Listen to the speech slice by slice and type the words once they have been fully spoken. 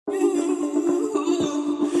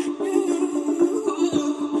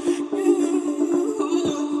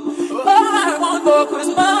want for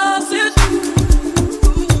Christmas is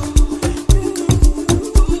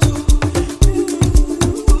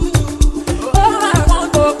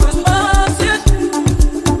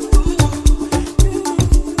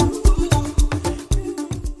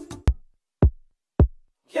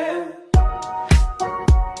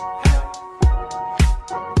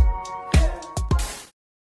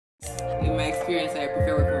in my experience, I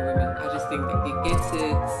prefer working with women. I just think that they get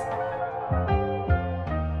it.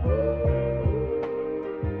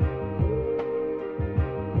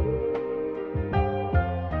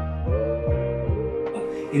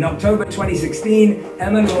 In October 2016,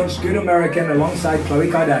 Emma launched Good American alongside Khloe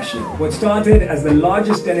Kardashian. What started as the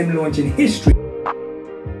largest denim launch in history.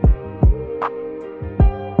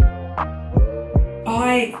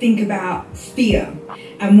 I think about fear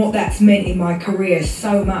and what that's meant in my career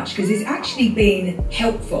so much, because it's actually been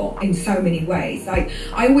helpful in so many ways. Like,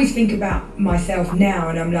 I always think about myself now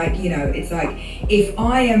and I'm like, you know, it's like, if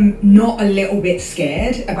I am not a little bit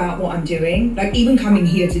scared about what I'm doing, like even coming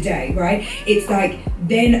here today, right? It's like,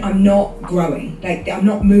 then I'm not growing, like I'm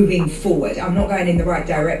not moving forward, I'm not going in the right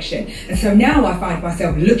direction. And so now I find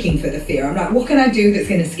myself looking for the fear. I'm like, what can I do that's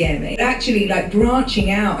gonna scare me? But actually, like,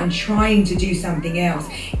 branching out and trying to do something else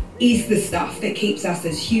is the stuff that keeps us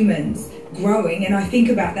as humans growing. And I think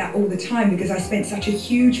about that all the time because I spent such a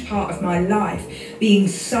huge part of my life being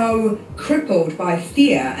so crippled by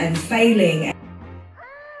fear and failing.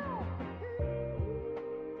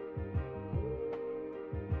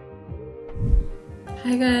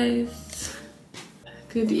 Hi guys,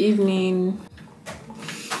 good evening.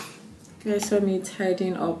 You guys saw me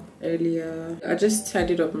tidying up earlier. I just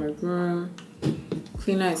tidied up my room.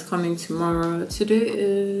 Cleaner is coming tomorrow. Today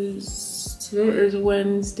is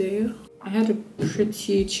Wednesday. I had a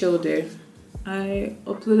pretty chill day. I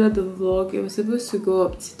uploaded the vlog. It was supposed to go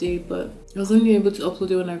up today, but I was only able to upload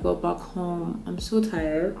it when I got back home. I'm so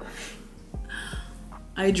tired.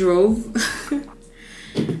 I drove.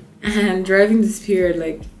 And driving this period,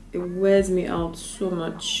 like, it wears me out so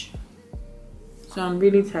much. So I'm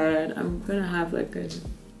really tired. I'm gonna have like an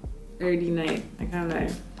early night. I can't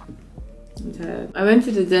lie. I'm tired. I went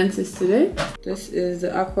to the dentist today. This is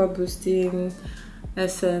the Aqua Boosting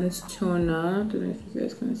Essence Toner. I don't know if you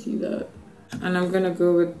guys can see that. And I'm gonna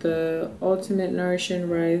go with the Ultimate Nourishing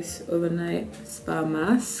Rice Overnight Spa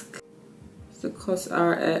Mask. The COS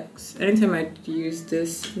RX. Anytime I use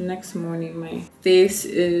this, next morning my face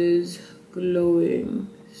is glowing.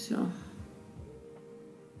 So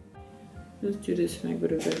let's do this when I go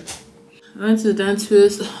to bed. I went to the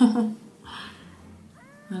dentist and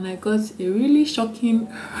I got a really shocking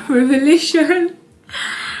revelation.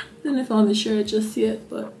 I don't know if I want to share it just yet,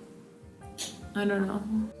 but I don't know.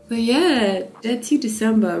 But yeah, Dirty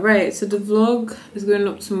December, right? So the vlog is going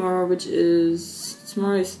up tomorrow, which is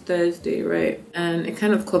tomorrow is Thursday, right? And it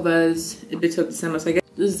kind of covers a bit of December. So I guess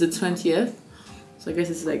this is the 20th. So I guess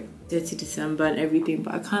it's like Dirty December and everything.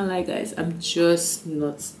 But I can't lie, guys, I'm just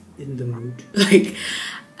not in the mood. Like,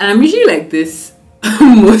 and I'm usually like this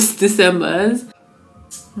most Decembers.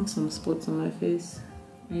 I have some spots on my face.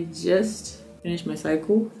 I just finished my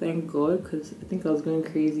cycle, thank God, because I think I was going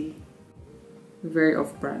crazy. Very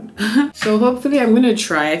off-brand. So hopefully I'm gonna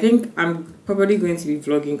try. I think I'm probably going to be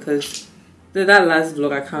vlogging because that last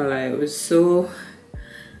vlog, I can't lie, it was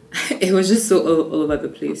just so all over the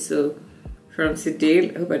place. So from today,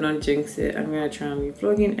 I hope I don't jinx it, I'm gonna try and be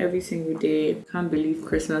vlogging every single day. Can't believe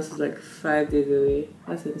Christmas is like 5 days away.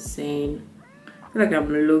 That's insane. I feel like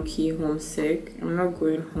I'm low-key homesick. I'm not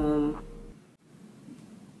going home.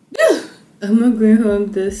 I'm not going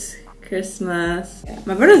home this Christmas. Yeah.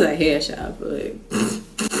 My brothers are here, but like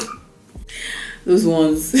those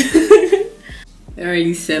ones they don't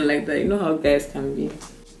really sound like that. You know how guys can be.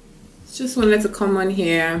 Just wanted to come on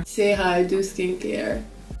here, say how I do skincare,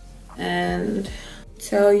 and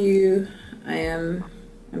tell you I'm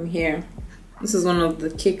here. This is one of the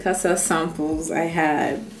Kikasa samples I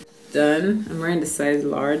had done. I'm wearing the size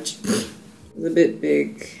large. It's a bit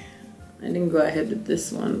big. I didn't go ahead with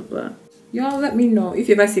this one, but y'all let me know if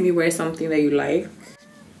you ever see me wear something that you like.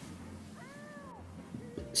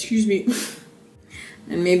 Excuse me.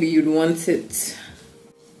 And maybe you'd want it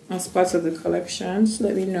as part of the collection. Just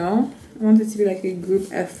let me know. I want it to be like a group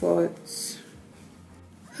effort.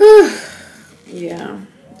 Yeah.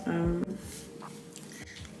 I don't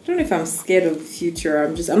know if I'm scared of the future.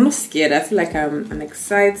 I'm not scared. I feel like I'm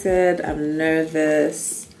excited. I'm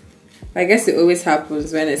nervous. I guess it always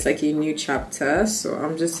happens when it's like a new chapter. So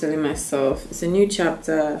I'm just telling myself it's a new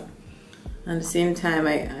chapter. At the same time,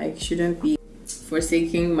 I shouldn't be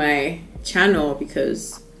forsaking my channel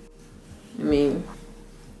because, I mean,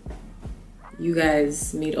 you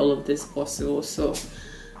guys made all of this possible. So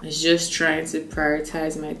I was just trying to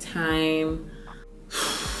prioritize my time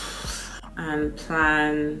and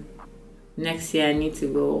plan. Next year I need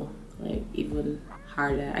to go like even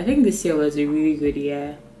harder. I think this year was a really good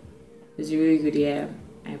year. It was a really good year.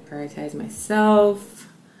 I prioritized myself.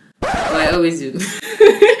 Well, I always do.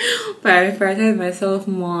 But I prioritized myself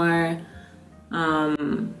more. I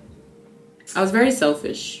was very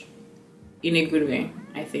selfish in a good way,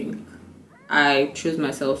 I think. I chose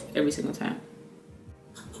myself every single time.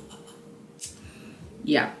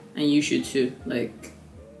 Yeah, and you should too. Like,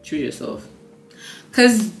 choose yourself.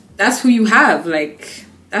 Because that's who you have. Like,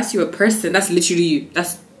 that's your person. That's literally you.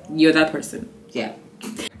 You're that person. Yeah.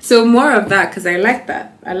 So more of that, because I like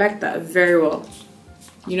that. I like that very well.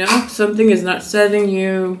 You know, something is not serving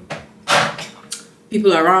you.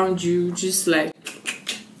 People around you, just like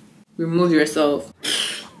remove yourself.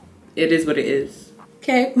 It is what it is.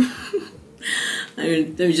 Okay. I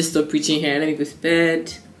mean, let me just stop preaching here. Let me go to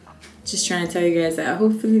bed. Just trying to tell you guys that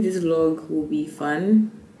hopefully this vlog will be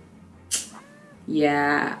fun.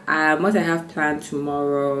 Yeah. What I have planned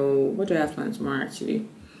tomorrow. What do I have planned tomorrow actually?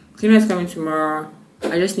 Cleaner is coming tomorrow.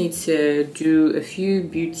 I just need to do a few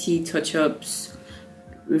beauty touch-ups,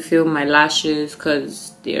 refill my lashes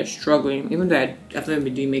because they are struggling. Even though I've never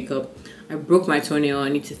been doing makeup, I broke my toenail. I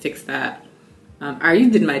need to fix that. I already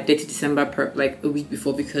did my Dirty December prep like a week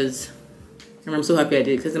before because I'm so happy I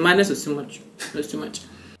did because the madness was too much. It was too much.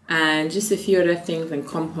 And just a few other things and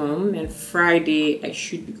come home. And Friday I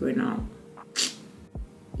should be going out.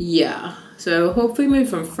 Yeah. So hopefully maybe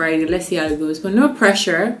from Friday, let's see how it goes. But no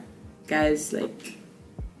pressure, guys. Like,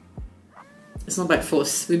 it's not by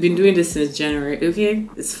force. We've been doing this since January. Okay,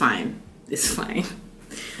 it's fine. It's fine.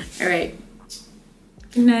 All right.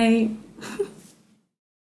 Good night.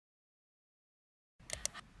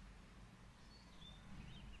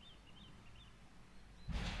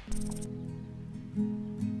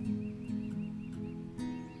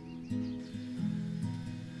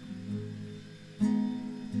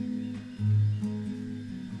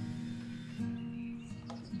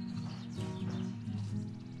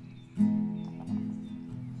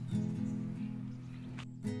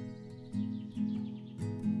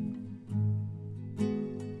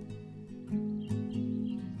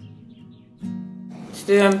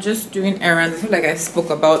 Today I'm just doing errands. I feel like I spoke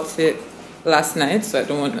about it last night, so I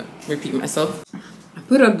don't want to repeat myself. I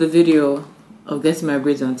put up the video of getting my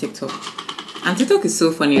braids on TikTok, and TikTok is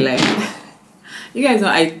so funny. Like, you guys know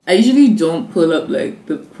I usually don't pull up like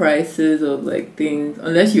the prices of like things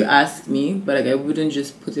unless you ask me, but like I wouldn't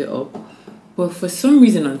just put it up. But for some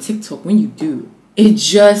reason on TikTok, when you do,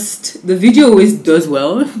 the video always does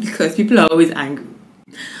well because people are always angry.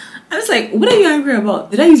 I was like, what are you angry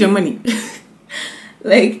about? Did I use your money?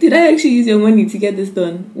 Like, did I actually use your money to get this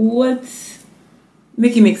done? What?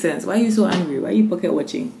 Make it make sense. Why are you so angry? Why are you pocket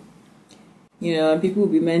watching? You know, and people will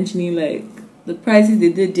be mentioning like the prices they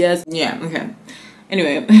did theirs. Yeah, okay.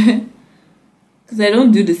 Anyway, because I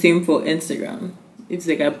don't do the same for Instagram. It's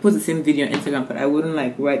like I post the same video on Instagram, but I wouldn't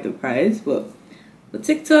like write the price. But for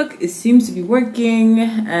TikTok, it seems to be working,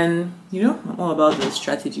 and you know, I'm all about the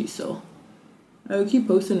strategy, so I will keep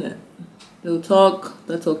posting it. They'll talk,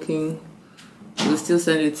 they're talking. We'll still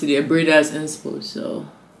send it to their breeders inspo, so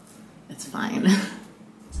it's fine.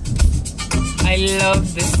 I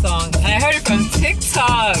love this song, and I heard it from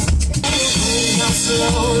TikTok.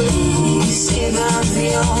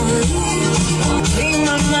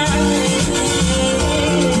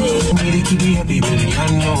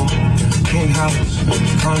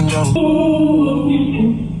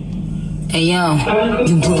 Hey yo,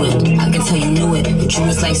 you blew it. I can tell you knew it, but you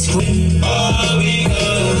was like screw.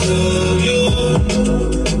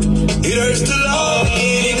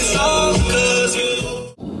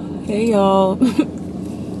 Hey y'all,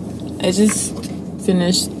 I just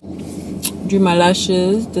finished doing my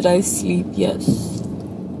lashes. Did I sleep? Yes.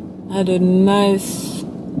 I had a nice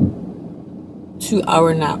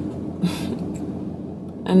 2-hour nap.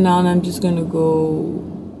 And now I'm just gonna go.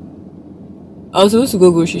 I was supposed to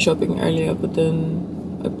go grocery shopping earlier, but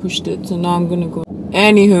then I pushed it, so now I'm gonna go.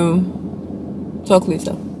 Anywho, talk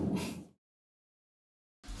later.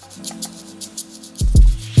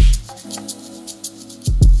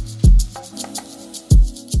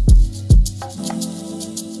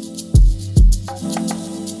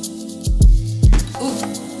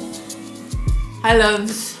 Hi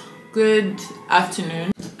loves, good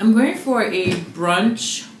afternoon. I'm going for a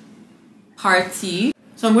brunch party.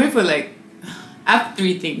 So I'm going for like, I have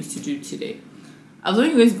 3 things to do today. I was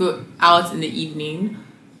only going to go out in the evening,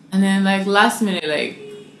 and then like last minute, like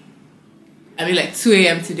 2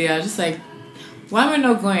 a.m. today, I was just like, why am I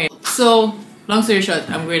not going? So long story short,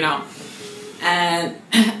 I'm going out. And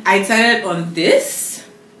I decided on this.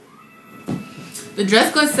 The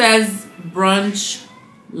dress code says brunch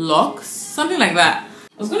locks, something like that.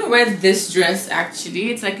 I was gonna wear this dress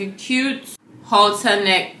actually. It's like a cute halter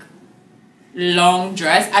neck long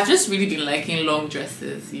dress. I've just really been liking long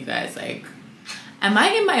dresses, you guys. Like, am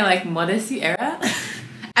I in my like modesty era?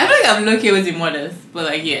 I feel like I'm low-key with the modest, but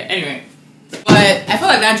like yeah, anyway. But I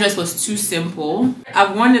felt like that dress was too simple.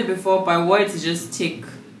 I've worn it before, but I wanted to just take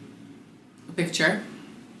a picture.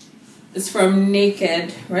 It's from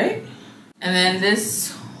Naked, right? And then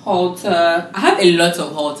this halter, I have a lot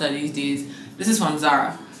of halter these days. This is from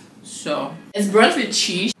Zara. So it's brunch with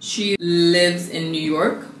Chi. She lives in New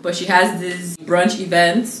York, but she has these brunch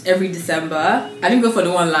events every December. I didn't go for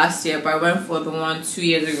the one last year, but I went for the one 2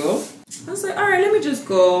 years ago. I was like, all right, let me just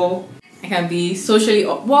go. I can be socially,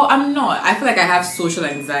 well, I'm not. I feel like I have social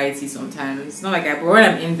anxiety sometimes. It's not like but when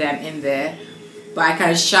I'm in there, I'm in there. But I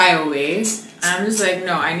can shy away. And I'm just like,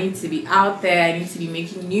 no, I need to be out there. I need to be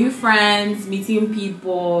making new friends, meeting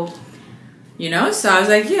people, you know? So I was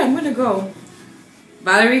like, yeah, I'm gonna go.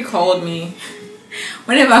 Valerie called me.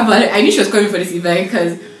 Whenever I knew she was coming for this event,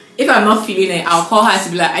 because if I'm not feeling it, I'll call her to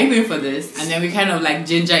be like, are you going for this? And then we kind of like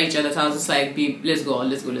ginger each other. So I was just like, babe, let's go.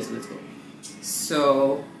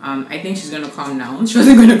 So I think she's gonna come now. She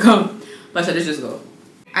wasn't gonna come, but so let's just go.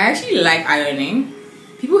 I actually like ironing.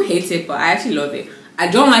 People hate it, but I actually love it. I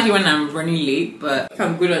don't like it when I'm running late, but if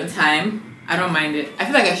I'm good on time, I don't mind it. I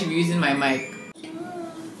feel like I should be using my mic.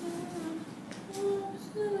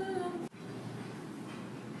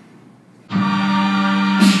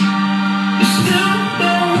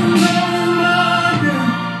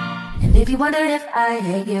 And if you wonder if I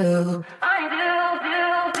hate you, I do.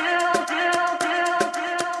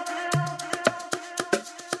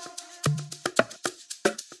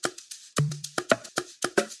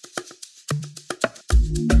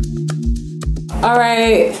 All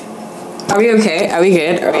right, are we okay? Are we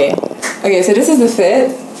good? Okay, so this is the fit.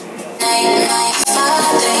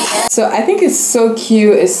 So I think it's so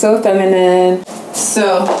cute, it's so feminine.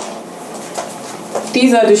 So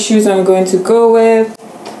these are the shoes I'm going to go with.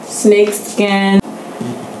 Snake skin.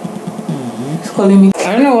 It's calling me.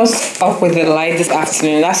 I don't know what's up with the light this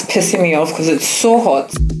afternoon. That's pissing me off because it's so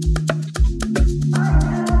hot.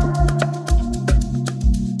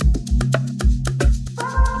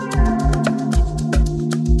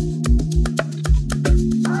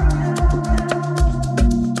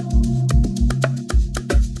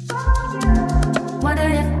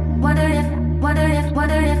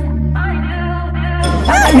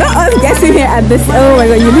 Not us guessing here at this. Oh my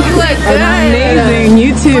god, you look amazing.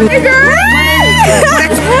 You too. Hey girl!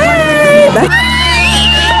 Hey!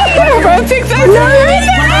 Bro, TikTok.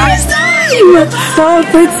 So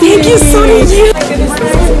pretty. Thank you so much.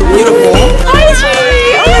 Beautiful. Hi, Chi.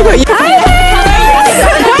 Oh my god. Hi.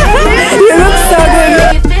 You look so good.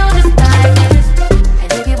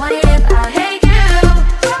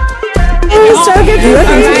 You're so good. You look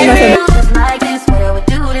amazing.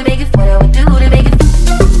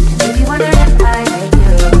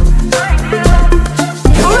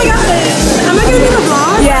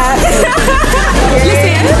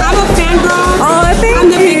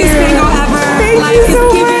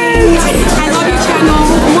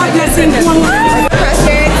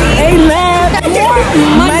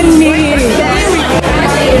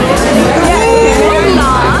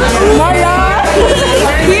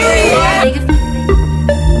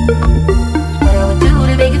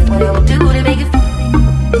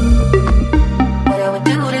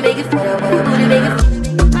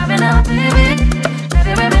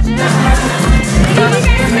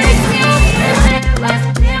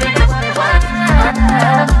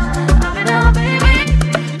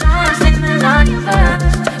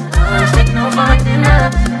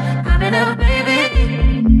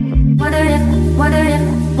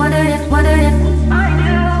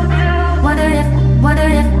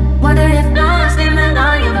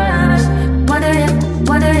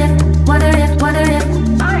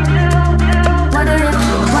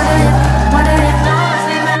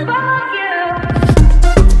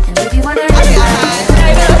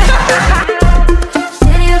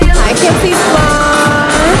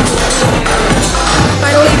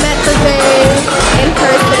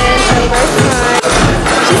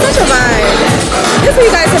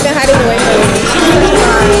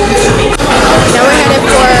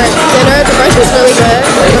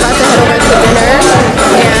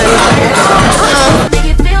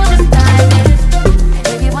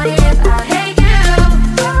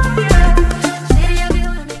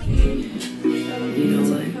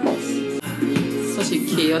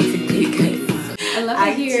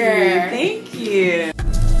 Thank you. you.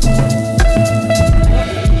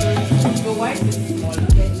 The white is smaller.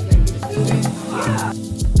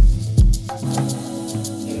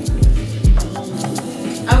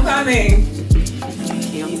 I'm coming.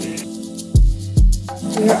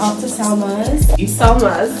 We're off to Salma's.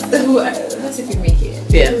 Salma's. Let's see if we make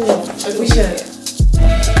it. Yeah. We should.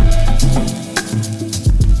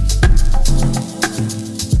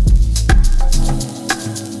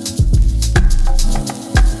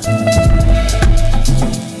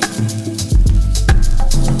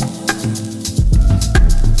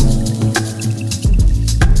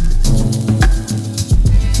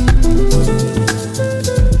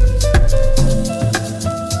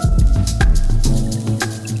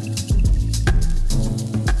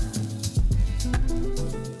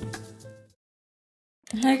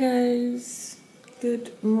 Hi guys,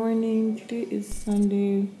 good morning. Today is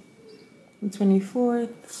Sunday the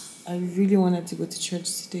 24th. I really wanted to go to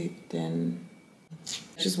church today, but then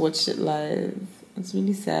I just watched it live. It's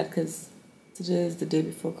really sad because today is the day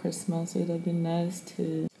before Christmas, so it would have been nice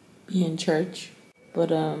to be in church.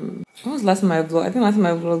 But when was the last time I vlogged? I think last time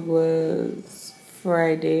I vlogged was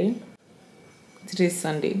Friday. Today's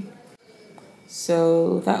Sunday,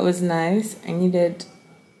 so that was nice. I needed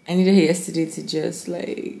yesterday to just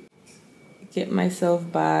like get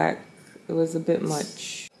myself back. It was a bit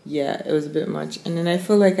much. Yeah, it was a bit much. And then I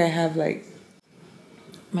feel like I have like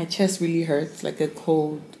my chest really hurts, like a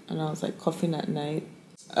cold, and I was like coughing at night.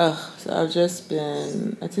 So I've just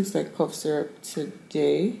been, I took like cough syrup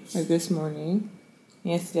today, like this morning.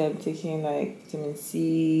 Yesterday I'm taking like vitamin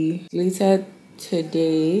C. Later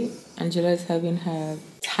today, Angela is having her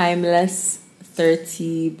timeless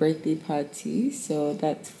 30 birthday party, so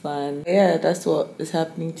that's fun. Yeah, that's what is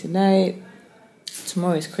happening tonight.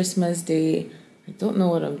 Tomorrow is Christmas Day. I don't know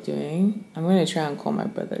what I'm doing. I'm gonna try and call my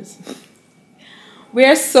brothers. We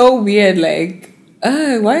are so weird, like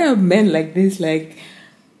why are men like this? Like,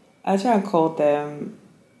 I'll try and call them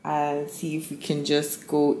and see if we can just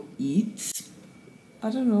go eat. I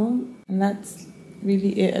don't know, and that's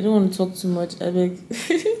really it. I don't want to talk too much.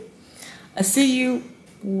 I see you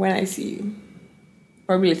when I see you.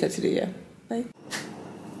 Probably later today, yeah. Bye.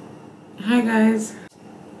 Hi guys.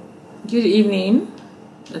 Good evening.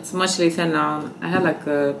 It's much later now. I had like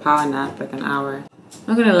a power nap, like an hour. I'm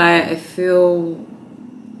not gonna lie, I feel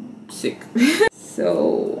sick.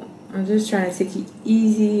 So I'm just trying to take it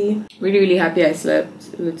easy. Really happy I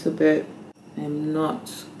slept a little bit. I'm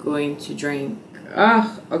not going to drink.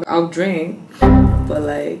 I'll drink, but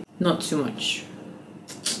like not too much.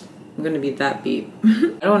 I'm gonna be that babe.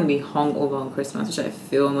 I don't want to be hungover on Christmas, which I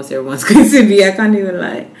feel almost everyone's going to be. I can't even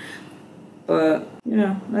lie. But you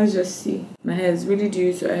know, let's just see. My hair is really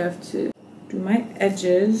due, so I have to do my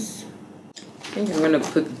edges. I think I'm gonna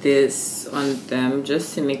put this on them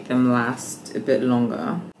just to make them last a bit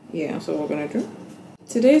longer. Yeah, that's what we're gonna do.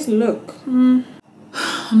 Today's look, I'm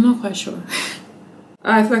not quite sure.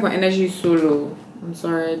 I feel like my energy is so low. I'm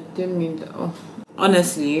sorry, I didn't mean that. Oh,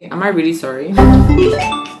 honestly, am I really sorry?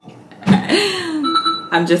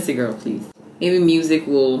 I'm just a girl, please. Maybe music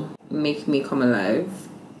will make me come alive.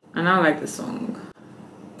 And I like the song.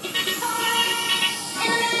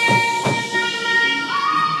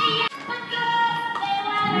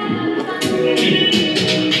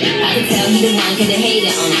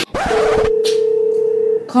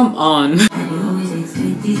 Come on.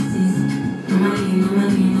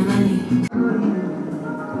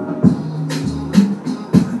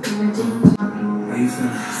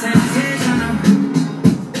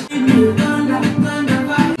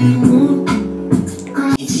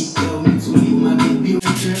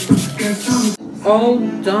 All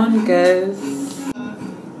done, guys.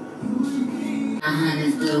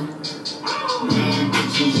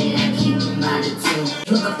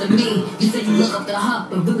 Look up to me. You said you look up to her,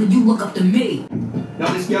 but really you look up to me.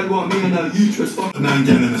 Now this girl want me and her uterus. Fuck 9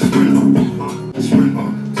 gal in a sprinter.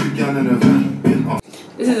 2 gal in a van.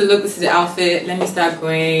 This is the look. This is the outfit. Let me start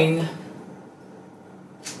going.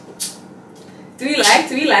 Do we like?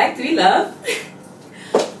 Do we like? Do we love?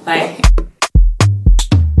 Bye.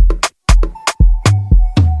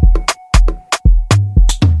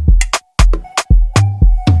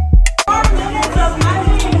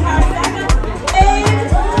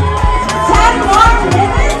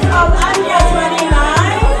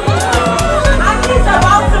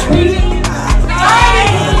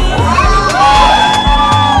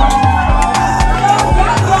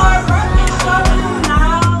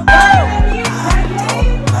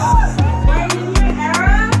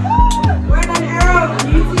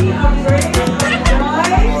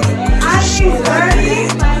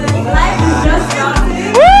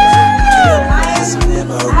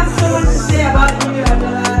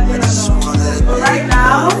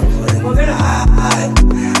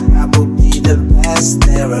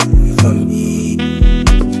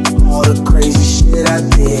 that I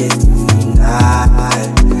did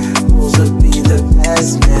tonight. Those would be the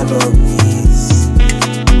best memories.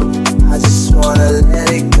 I just wanna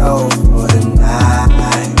let it go for the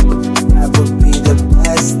night. That would be the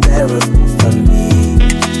best therapy for me.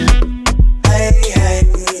 Hey, hey.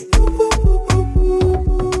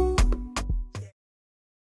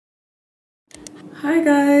 Hi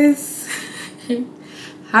guys.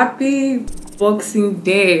 Happy Boxing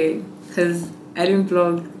Day, because I didn't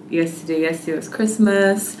vlog yesterday. Yesterday was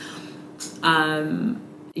Christmas.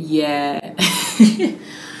 Yeah.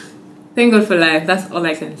 Thank God for life. That's all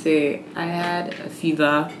I can say. I had a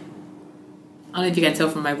fever. I don't know if you can tell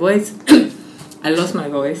from my voice. I lost my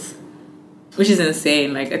voice, which is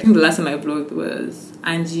insane. Like, I think the last time I vlogged was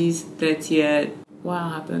Angie's 30th. What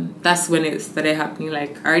happened? That's when it started happening.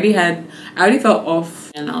 Like, I already felt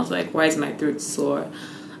off, and I was like, why is my throat sore?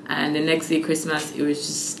 And the next day, Christmas, it was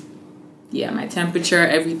just, yeah, my temperature,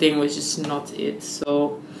 everything was just not it.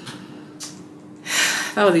 So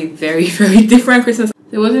that was a very, very different Christmas.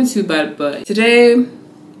 It wasn't too bad, but today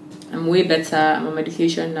I'm way better. I'm on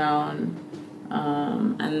medication now,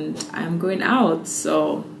 and I'm going out.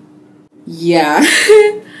 So yeah,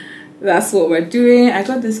 that's what we're doing. I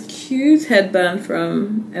got this cute headband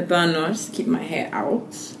from Ebano just to keep my hair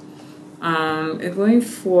out. We're going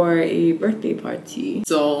for a birthday party.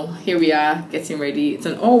 So here we are getting ready. It's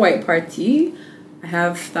an all-white party. I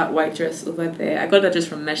have that white dress over there. I got that just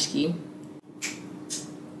from Meshki.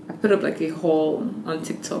 I put up like a haul on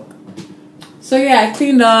TikTok. So yeah, I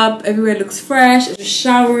cleaned up. Everywhere looks fresh. I just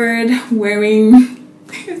showered, wearing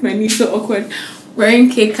my knee's so awkward. Wearing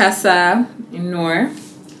K Casa in Noor.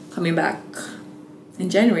 Coming back in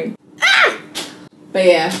January. Ah! But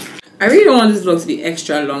yeah, I really don't want this vlog to be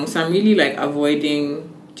extra long, so I'm really like avoiding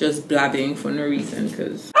just blabbing for no reason,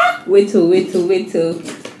 because wait till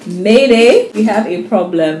Mayday, we have a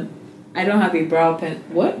problem. I don't have a brow pen.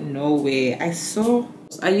 What? No way.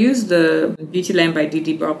 I used the Beauty Line by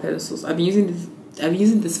DD brow pencils. I've been using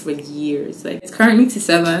this for years. Like, it's currently to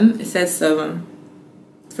 7. It says 7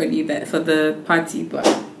 for the event, for the party, but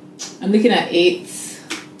I'm looking at 8.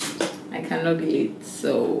 I cannot be late,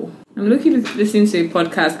 so I'm listening to a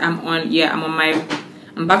podcast.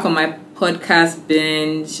 I'm back on my podcast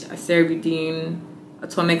binge. I started reading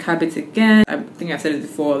Atomic Habits again. I think I've said it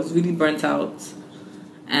before. I was really burnt out,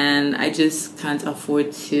 and I just can't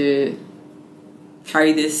afford to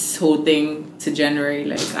carry this whole thing to January.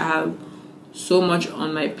 Like, I have so much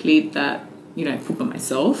on my plate that, you know, I poop on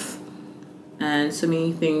myself, and so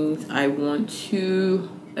many things I want to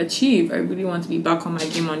achieve. I really want to be back on my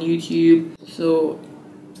game on YouTube, so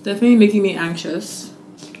it's definitely making me anxious.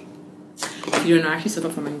 If you don't know, I actually suffer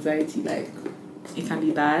from anxiety. Like, it can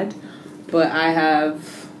be bad, but I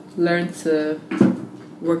have learned to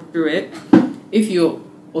work through it. If you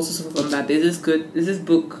also suffer from that, there's this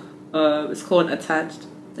book, it's called Attached.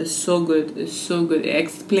 It's so good. It's so good. It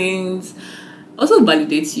explains, also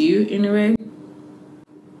validates you in a way,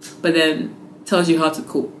 but then tells you how to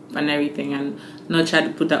cope and everything, and not try to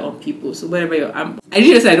put that on people. So whatever I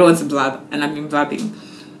just said I don't want to blab, and I've been blabbing.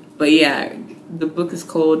 But yeah, the book is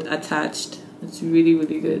called Attached. It's really,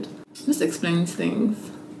 really good. Just explains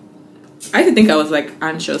things. I used to think I was like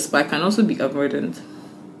anxious, but I can also be avoidant.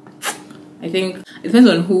 I think it depends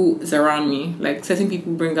on who is around me. Like, certain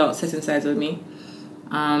people bring out certain sides of me.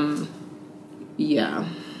 Yeah.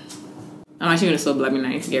 I'm actually gonna stop blabbing. I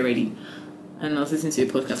need to get ready. And I was listening to a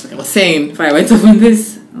podcast, like I was saying, if I went up on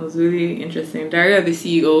this, it was really interesting. Diary of the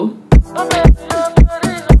CEO.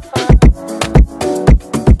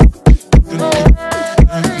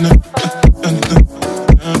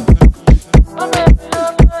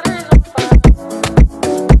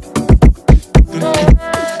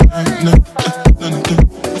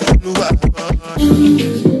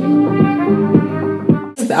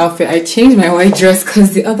 The outfit, I changed my white dress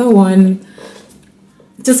because the other one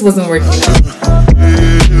just wasn't working out.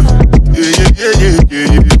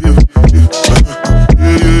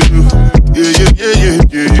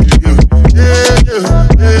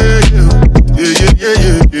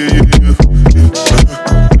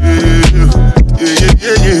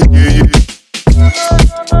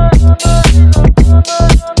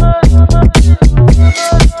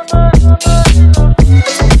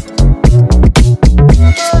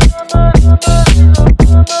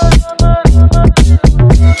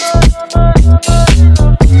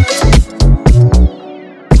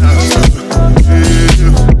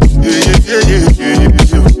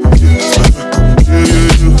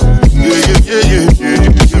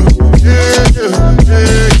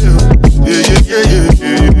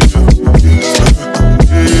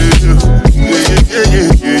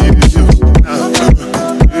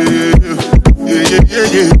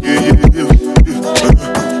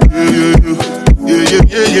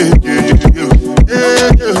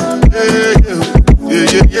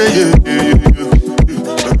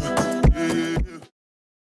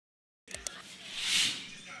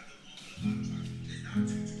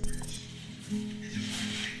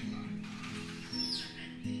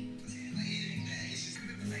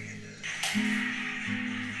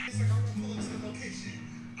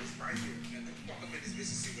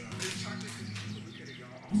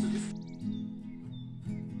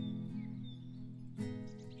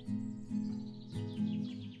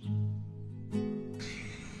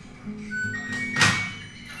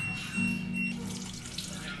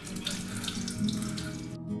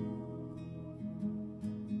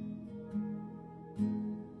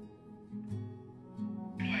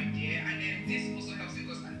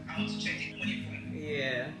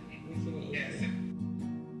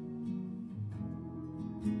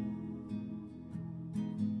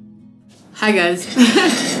 Hi guys.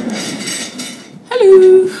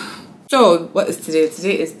 Hello. So what is today?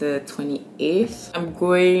 Today is the 28th. I'm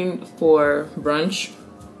going for brunch.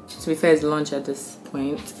 To be fair, it's lunch at this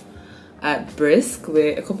point at Brisk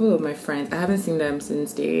with a couple of my friends. I haven't seen them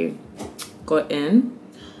since they got in.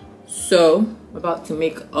 So I'm about to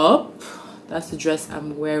make up. That's the dress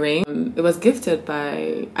I'm wearing. It was gifted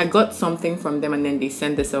by, I got something from them and then they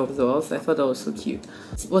sent this out as well. So I thought that was so cute.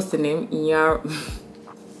 What's the name?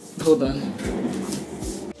 Hold on.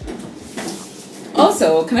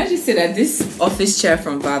 Also, can I just say that this office chair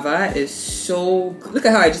from Bava is so, look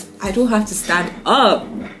at how I don't have to stand up.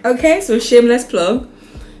 Okay, so shameless plug.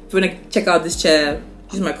 If you want to check out this chair,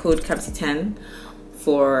 use my code Kamsi10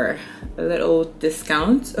 for a little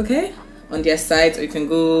discount, okay? On their site, or you can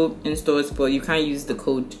go in stores, but you can't use the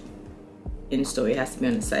code in store, it has to be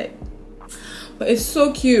on the site. But it's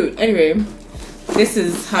so cute. Anyway, this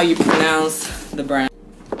is how you pronounce the brand.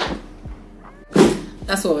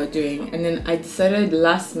 That's what we're doing. And then I decided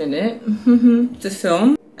last minute to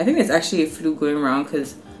film. I think there's actually a flu going around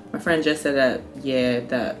because my friend just said that, yeah,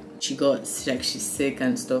 that she got like she's sick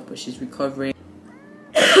and stuff, but she's recovering.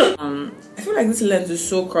 I feel like this lens is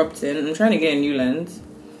so cropped in. I'm trying to get a new lens.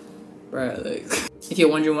 Right, like, if you're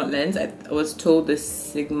wondering what lens, I was told the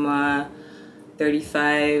Sigma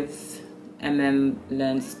 35mm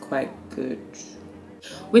lens is quite good,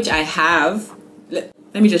 which I have.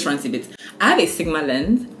 Let me just run through it. I have a Sigma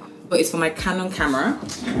lens, but it's for my Canon camera.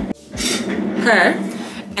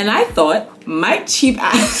 And I thought, my cheap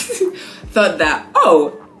ass thought that,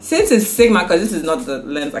 oh, since it's Sigma, because this is not the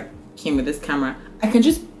lens that came with this camera, I can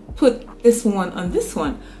just put this one on this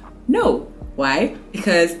one. No. Why?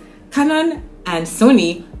 Because Canon and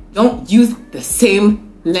Sony don't use the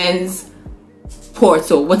same lens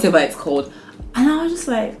port or whatever it's called. And I was just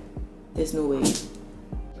like, there's no way.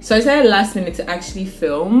 So I decided last minute to actually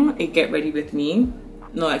film a get ready with me,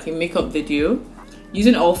 no, like a makeup video,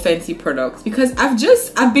 using all Fenty products, because I've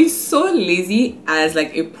been so lazy as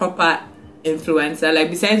like a proper influencer. Like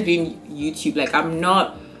besides being YouTube, like I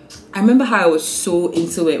remember how I was so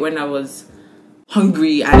into it when I was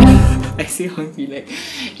hungry, and I say hungry, like,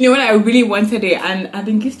 you know, when I really wanted it. And I've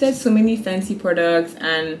been gifted so many Fenty products,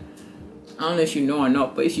 and I don't know if you know or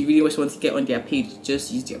not, but if you really just want to get on their page,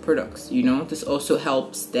 just use their products, you know. This also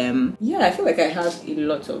helps them. Yeah, I feel like I have a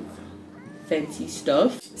lot of Fenty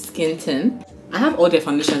stuff. Skin tint. I have all their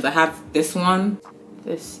foundations. I have this one.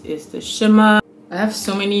 This is the shimmer. I have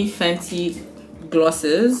so many Fenty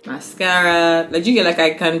glosses, mascara. Like you get, like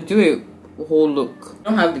I can do a whole look. I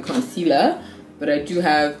don't have the concealer, but I do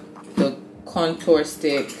have the contour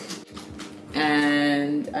stick,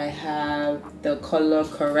 and I have the color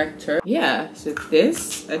corrector. Yeah, so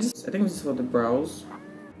this, I think this is for the brows.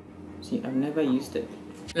 See, I've never used it.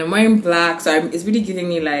 And I'm wearing black, so it's really giving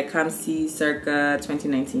me like Kamsi circa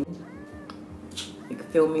 2019. Like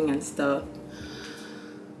filming and stuff.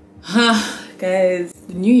 Guys,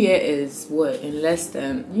 the new year is what, in less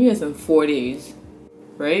than, New Year's in 4 days,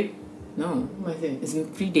 right? No, what am I saying? It's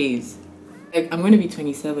in 3 days. Like, I'm gonna be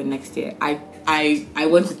 27 next year. I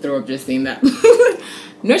want to throw up just saying that.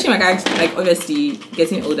 No shame, like obviously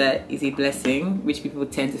getting older is a blessing, which people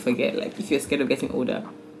tend to forget. Like if you're scared of getting older,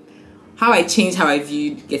 how I changed how I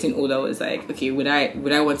viewed getting older was like, okay, would I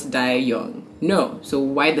want to die young? No. So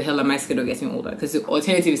why the hell am I scared of getting older? Because the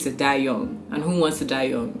alternative is to die young, and who wants to die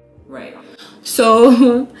young, right?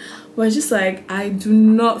 So we're just like, I do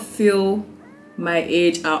not feel my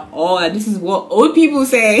age at all, and this is what old people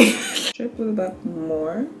say. Should I pull it back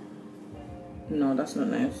more? No, that's not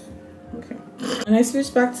nice. Okay. And I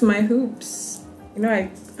switched back to my hoops. You know,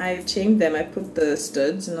 I chained them. I put the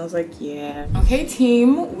studs, and I was like, yeah. Okay,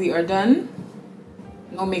 team, we are done.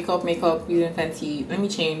 No makeup, using fancy. Let me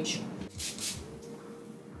change.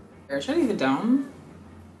 Should I leave it down?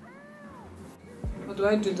 Or do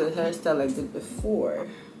I do the hairstyle I did before?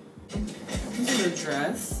 This is a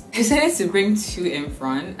dress. I decided to bring 2 in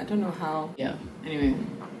front. I don't know how. Yeah, anyway.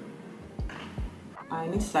 I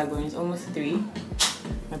need to start going. It's almost 3.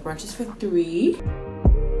 My brunch is for 3.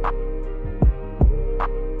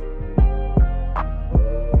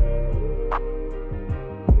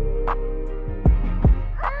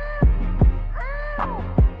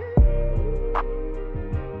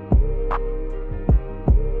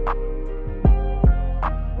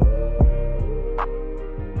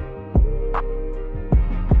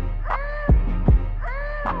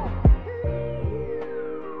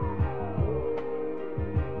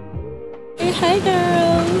 Hi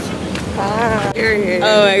girls! Hi.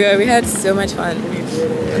 Oh my god, we had so much fun.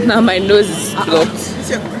 Now my nose is blocked.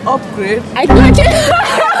 Upgrade. I changed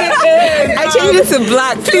it to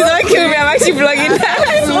black. Please don't kill me, I'm actually vlogging that.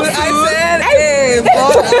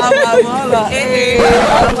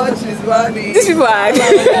 How much is money? These people are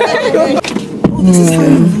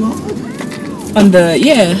on the,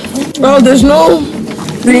 yeah. Bro, there's no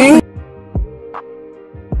thing.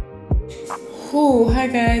 Oh, hi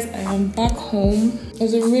guys, I am back home. It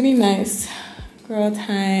was a really nice girl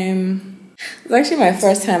time. It was actually my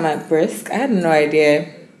first time at Brisk. I had no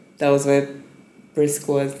idea that was what Brisk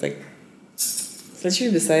was. Like, it's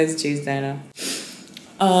literally besides Jay's Diner.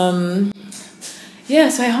 Yeah,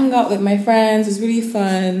 so I hung out with my friends. It was really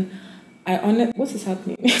fun. What is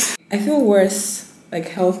happening? I feel worse, like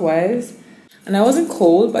health-wise. And I wasn't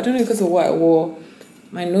cold, but I don't know because of what I wore.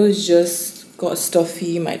 My nose just got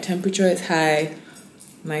stuffy, my temperature is high,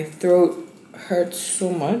 my throat hurts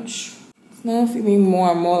so much. It's now feeling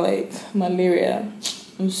more and more like malaria.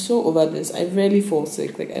 I'm so over this. I rarely fall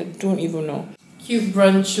sick, like I don't even know. Cute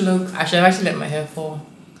brunch look. I should have actually let my hair fall.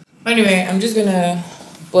 Anyway, I'm just gonna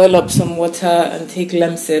boil up some water and take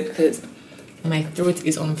Lemsip because my throat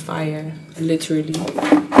is on fire, literally.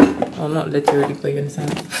 Well, not literally, but you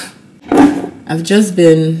understand. I've just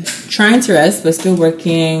been trying to rest, but still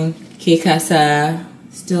working. K-Casa,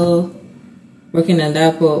 still working on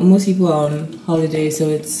that, but most people are on holiday, so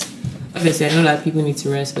it's obviously I know that people need to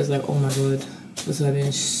rest, but it's like, oh my god, this would have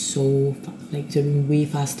been so like it would have been way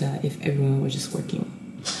faster if everyone was just working.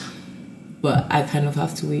 But I kind of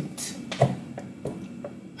have to wait.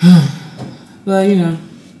 But you know,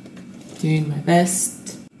 doing my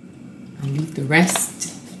best and leave the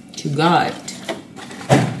rest to God.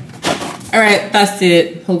 Alright, that's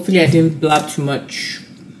it. Hopefully I didn't blab too much.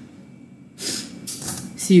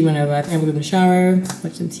 See you whenever. I think I'm gonna go to the shower,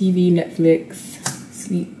 watch some TV, Netflix,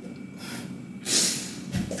 sleep.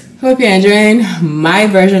 Hope you're enjoying my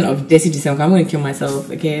version of Dirty December. I'm gonna kill myself,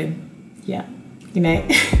 okay? Yeah. Good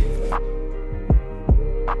night.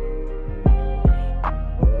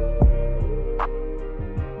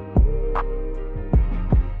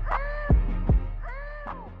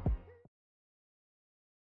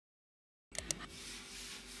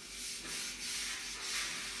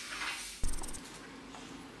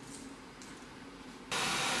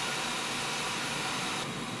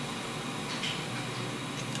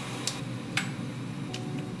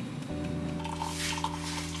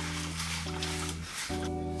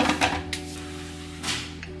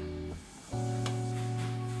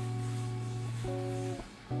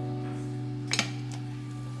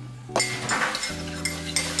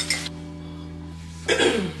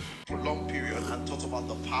 Prolonged period and thought about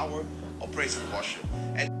the power of praise and worship.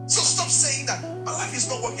 And so stop saying that my life is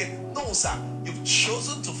not working. No, sir. You've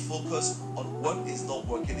chosen to focus on what is not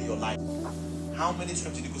working in your life. How many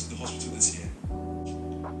times did you go to the hospital this year?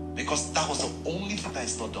 Because that was the only thing that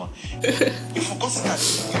is not done. You've forgotten that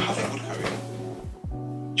you have a good career.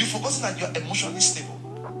 You've forgotten that you're emotionally stable.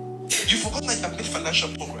 You've forgotten that you have made financial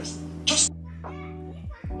progress. Just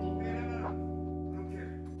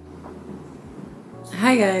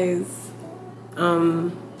hi guys.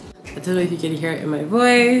 I don't know if you can hear it in my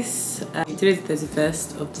voice. Today is the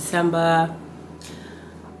 31st of December,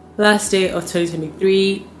 last day of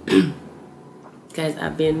 2023. Guys,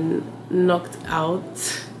 I've been knocked out.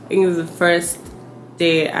 I think it was the first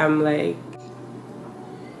day I'm like,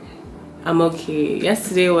 I'm okay.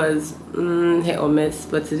 Yesterday was hit or miss,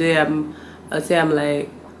 but today I'd say I'm like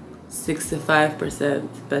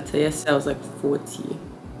 65% better. Yesterday I was like 40.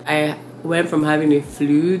 I went from having a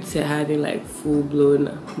flu to having like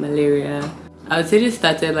full-blown malaria. I would say this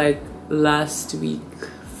started like last week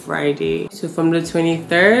Friday, so from the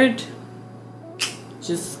 23rd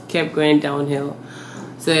just kept going downhill.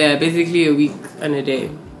 So yeah, basically a week and a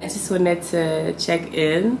day. I just wanted to check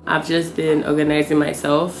in. I've just been organizing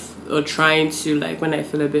myself or trying to, like, when I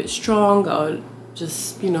feel a bit strong, I'll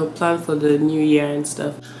just, you know, plan for the new year and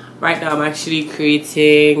stuff. Right now I'm actually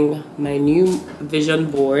creating my new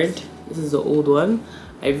vision board. This is the old one.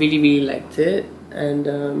 I really liked it, and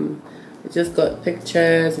I just got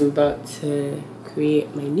pictures. I'm about to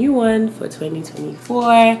create my new one for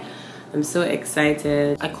 2024. I'm so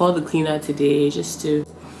excited. I called the cleaner today just to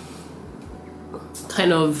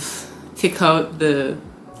kind of take out the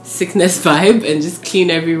sickness vibe and just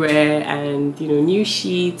clean everywhere, and, you know, new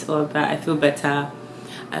sheets, all of that. I feel better.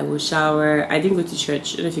 I will shower. I didn't go to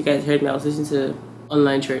church. I don't know if you guys heard me. I was listening to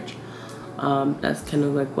online church. That's kind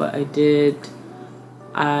of like what I did.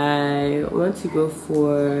 I want to go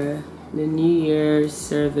for the New Year's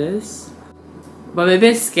service, but I'm a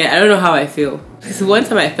bit scared. I don't know how I feel. Because one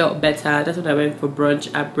time I felt better. That's when I went for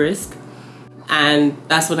brunch at Brisk, and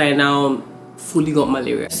that's when I now fully got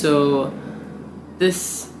malaria. So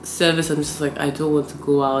this service, I'm just like, I don't want to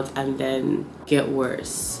go out and then get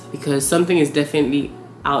worse, because something is definitely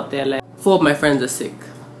out there. Like, 4 of my friends are sick.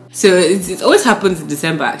 So it always happens in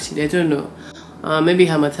December, actually. I don't know. Maybe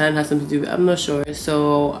Hamatan has something to do with it. I'm not sure.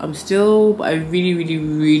 So I'm still, but I really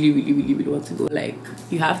want to go. Like,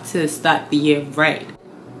 you have to start the year right.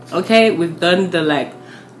 Okay, we've done the, like,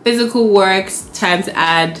 physical works, time to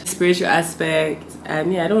add spiritual aspect.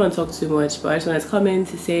 And yeah, I don't want to talk too much, but I just want to come in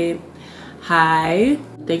to say hi.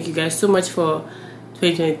 Thank you guys so much for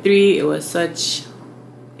 2023. It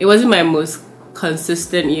wasn't my most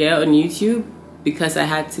consistent year on YouTube, because I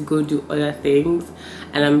had to go do other things,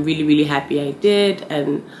 and I'm really happy I did.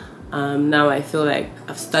 And now I feel like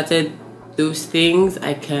I've started those things.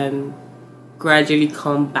 I can gradually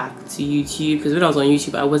come back to YouTube, because when I was on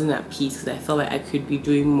YouTube I wasn't at peace, because I felt like I could be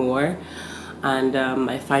doing more, and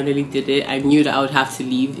I finally did it. I knew that I would have to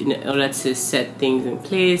leave in order to set things in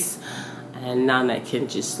place, and now I can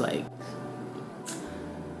just, like,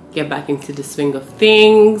 get back into the swing of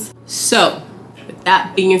things. So with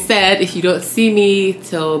that being said, if you don't see me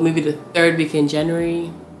till maybe the 3rd week in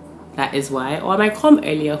January, that is why. Or I might come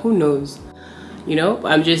earlier, who knows, you know.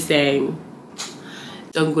 But I'm just saying,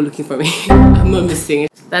 don't go looking for me. I'm not missing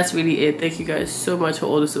it. That's really it. Thank you guys so much for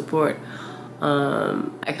all the support.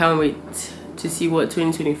 I can't wait to see what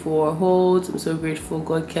 2024 holds. I'm so grateful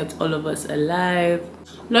God kept all of us alive.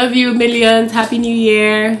 Love you millions. Happy New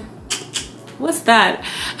Year. What's that?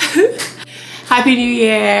 Happy New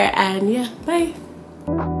Year, and yeah, bye.